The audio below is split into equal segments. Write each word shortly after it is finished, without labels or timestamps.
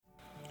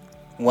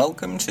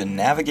Welcome to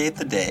Navigate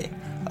the Day,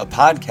 a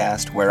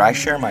podcast where I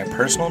share my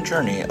personal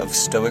journey of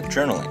Stoic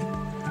journaling.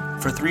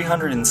 For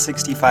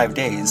 365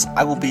 days,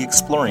 I will be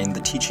exploring the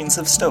teachings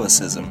of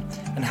Stoicism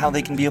and how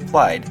they can be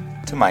applied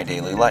to my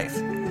daily life.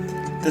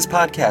 This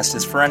podcast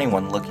is for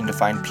anyone looking to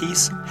find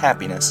peace,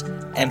 happiness,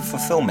 and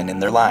fulfillment in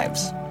their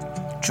lives.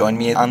 Join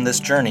me on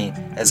this journey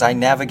as I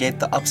navigate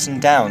the ups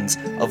and downs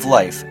of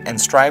life and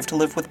strive to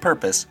live with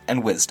purpose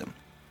and wisdom.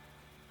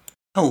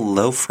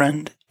 Hello,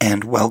 friend,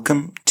 and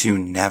welcome to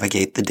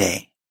Navigate the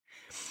Day.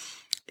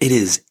 It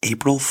is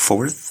April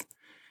 4th,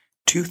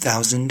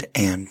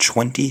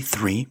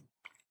 2023.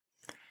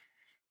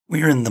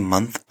 We are in the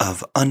month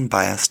of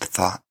unbiased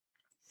thought,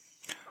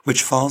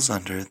 which falls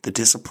under the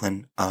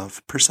discipline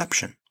of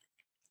perception.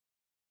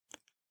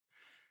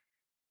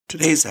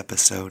 Today's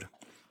episode,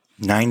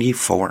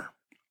 94.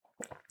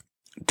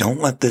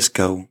 Don't let this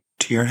go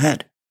to your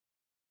head.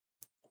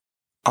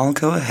 I'll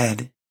go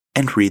ahead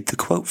and read the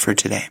quote for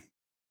today.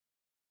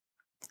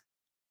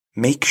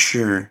 Make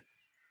sure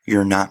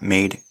you're not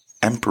made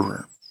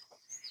emperor.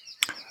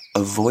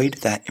 Avoid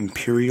that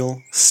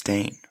imperial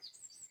stain.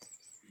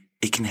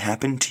 It can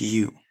happen to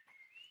you.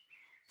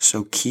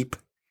 So keep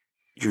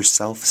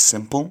yourself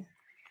simple,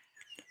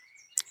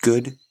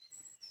 good,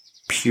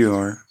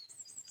 pure,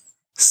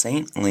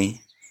 saintly,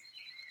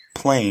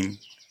 plain,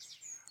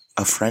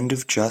 a friend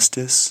of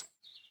justice,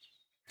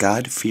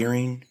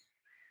 God-fearing,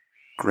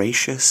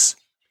 gracious,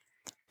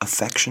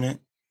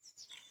 affectionate,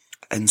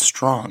 and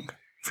strong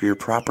for your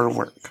proper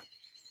work.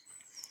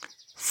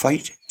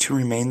 Fight to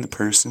remain the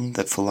person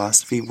that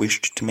philosophy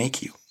wished to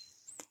make you.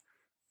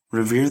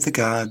 Revere the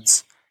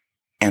gods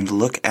and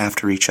look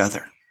after each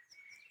other.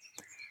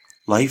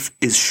 Life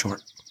is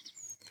short.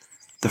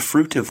 The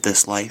fruit of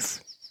this life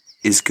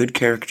is good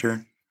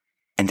character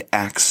and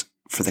acts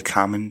for the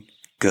common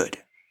good.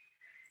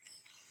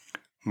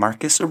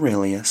 Marcus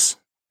Aurelius,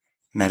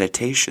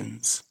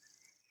 Meditations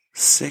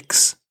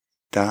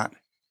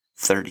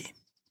 6.30.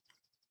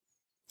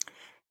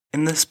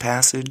 In this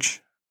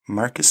passage,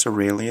 Marcus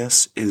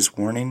Aurelius is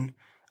warning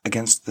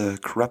against the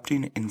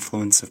corrupting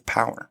influence of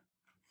power.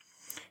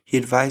 He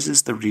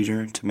advises the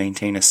reader to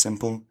maintain a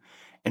simple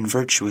and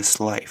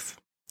virtuous life,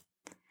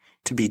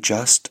 to be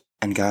just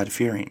and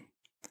God-fearing,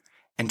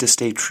 and to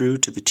stay true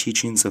to the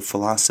teachings of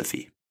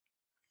philosophy.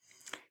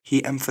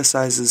 He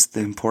emphasizes the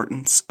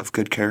importance of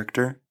good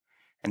character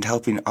and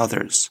helping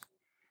others,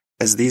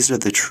 as these are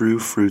the true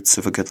fruits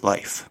of a good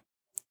life.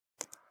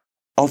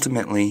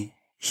 Ultimately,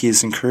 he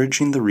is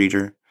encouraging the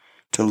reader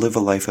to live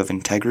a life of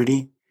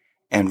integrity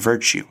and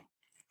virtue,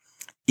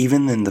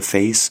 even in the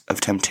face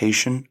of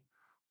temptation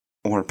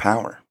or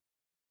power.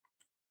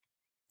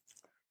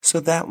 So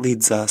that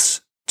leads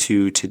us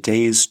to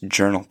today's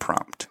journal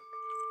prompt.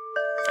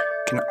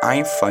 Can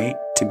I fight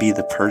to be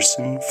the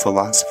person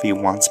philosophy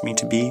wants me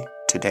to be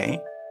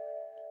today?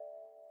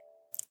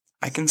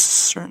 I can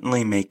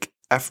certainly make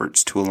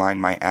efforts to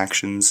align my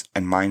actions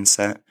and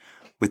mindset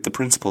with the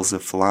principles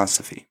of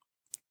philosophy.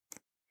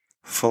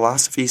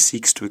 Philosophy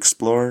seeks to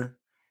explore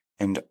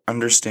and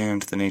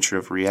understand the nature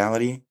of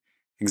reality,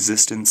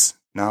 existence,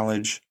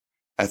 knowledge,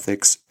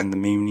 ethics, and the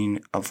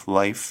meaning of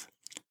life.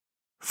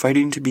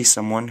 Fighting to be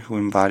someone who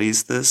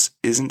embodies this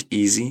isn't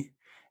easy,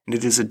 and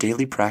it is a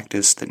daily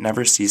practice that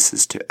never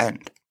ceases to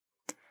end.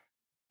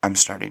 I'm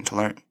starting to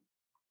learn.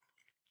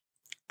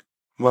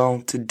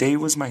 Well, today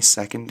was my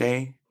second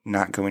day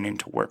not going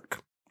into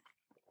work.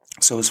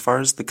 So as far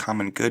as the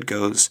common good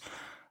goes,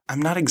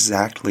 I'm not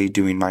exactly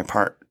doing my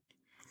part.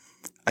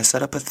 I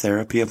set up a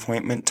therapy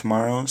appointment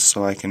tomorrow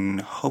so I can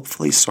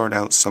hopefully sort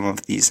out some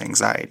of these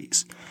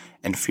anxieties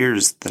and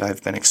fears that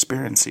I've been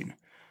experiencing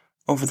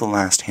over the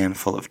last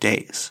handful of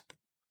days.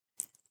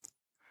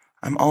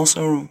 I'm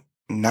also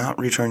not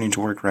returning to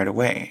work right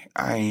away.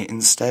 I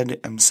instead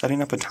am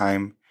setting up a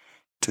time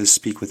to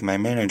speak with my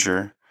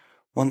manager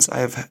once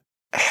I've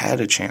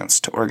had a chance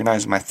to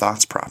organize my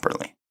thoughts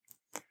properly.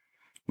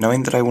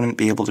 Knowing that I wouldn't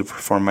be able to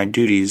perform my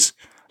duties,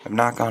 I've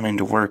not gone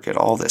into work at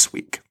all this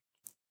week.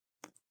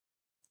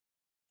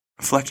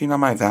 Reflecting on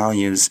my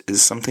values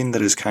is something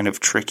that is kind of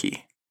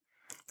tricky,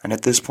 and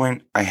at this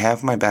point I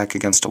have my back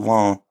against a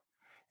wall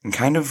and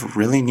kind of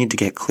really need to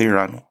get clear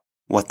on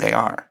what they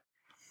are.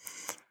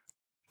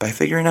 By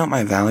figuring out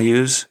my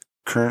values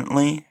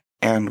currently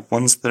and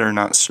ones that are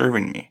not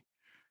serving me,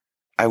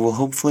 I will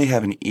hopefully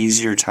have an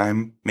easier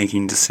time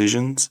making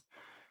decisions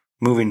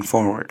moving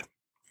forward.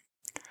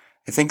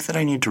 I think that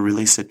I need to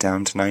really sit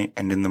down tonight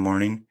and in the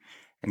morning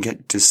and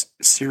get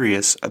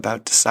serious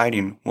about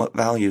deciding what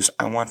values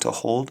I want to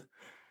hold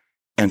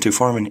and to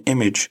form an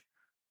image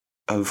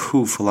of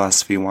who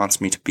philosophy wants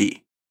me to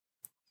be.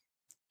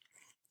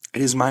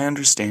 It is my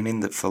understanding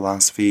that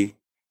philosophy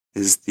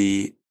is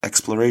the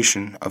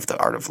exploration of the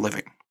art of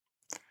living.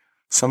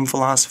 Some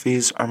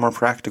philosophies are more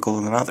practical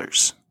than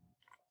others.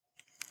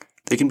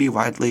 They can be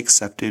widely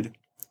accepted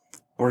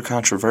or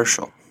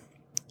controversial.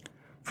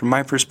 From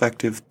my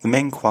perspective, the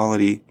main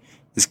quality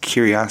is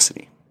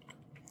curiosity.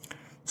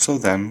 So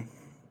then,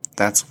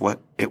 that's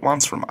what it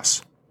wants from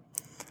us.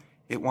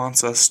 It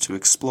wants us to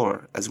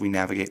explore as we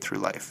navigate through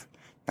life,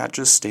 not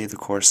just stay the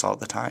course all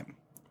the time.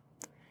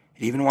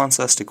 It even wants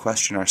us to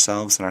question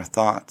ourselves and our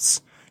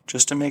thoughts,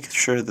 just to make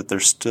sure that they're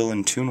still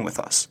in tune with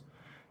us,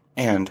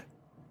 and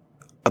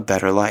a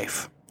better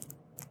life.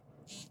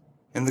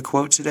 In the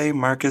quote today,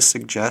 Marcus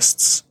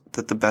suggests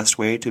that the best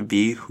way to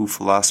be who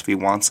philosophy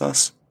wants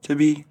us to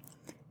be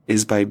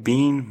is by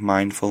being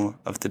mindful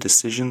of the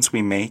decisions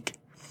we make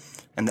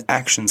and the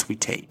actions we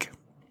take,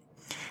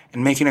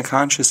 and making a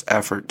conscious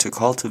effort to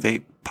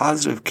cultivate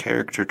positive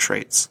character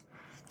traits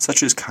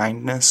such as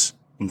kindness,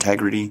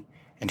 integrity,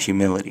 and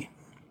humility.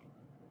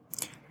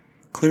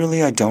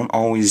 Clearly, I don't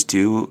always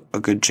do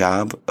a good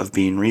job of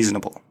being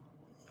reasonable.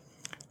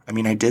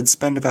 I did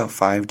spend about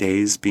 5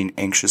 days being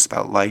anxious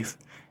about life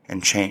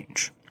and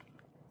change.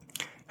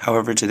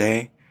 However,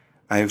 today,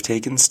 I have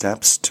taken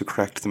steps to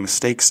correct the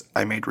mistakes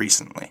I made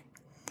recently.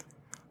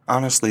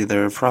 Honestly,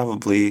 there are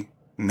probably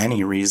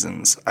many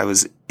reasons I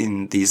was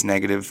in these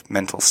negative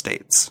mental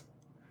states.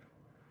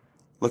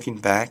 Looking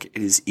back,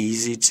 it is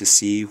easy to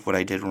see what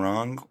I did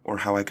wrong or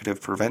how I could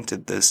have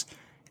prevented this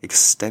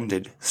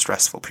extended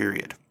stressful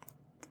period.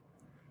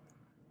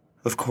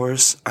 Of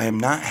course, I am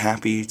not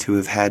happy to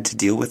have had to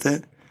deal with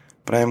it,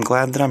 but I am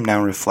glad that I'm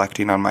now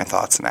reflecting on my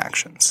thoughts and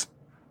actions,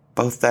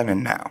 both then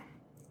and now.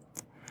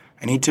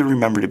 I need to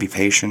remember to be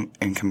patient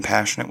and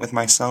compassionate with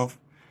myself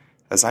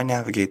as I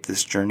navigate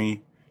this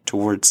journey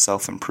towards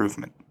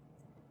self-improvement.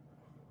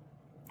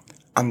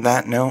 On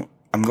that note,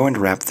 I'm going to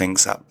wrap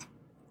things up.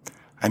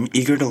 I'm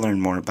eager to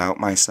learn more about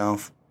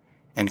myself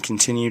and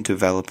continue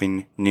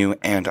developing new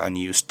and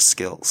unused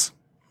skills.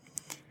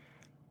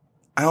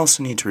 I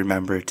also need to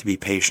remember to be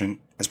patient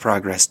as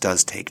progress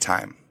does take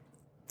time.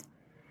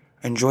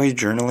 I enjoy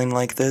journaling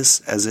like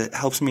this as it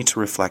helps me to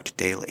reflect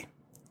daily.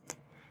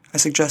 I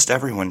suggest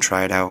everyone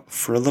try it out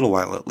for a little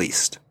while at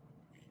least.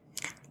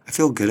 I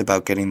feel good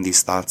about getting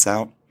these thoughts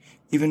out,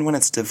 even when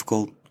it's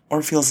difficult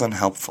or feels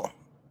unhelpful.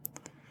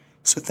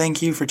 So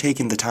thank you for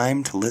taking the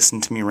time to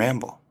listen to me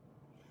ramble.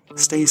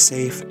 Stay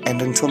safe,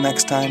 and until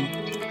next time,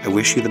 I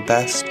wish you the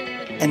best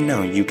and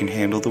know you can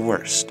handle the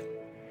worst.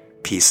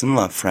 Peace and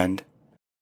love, friend.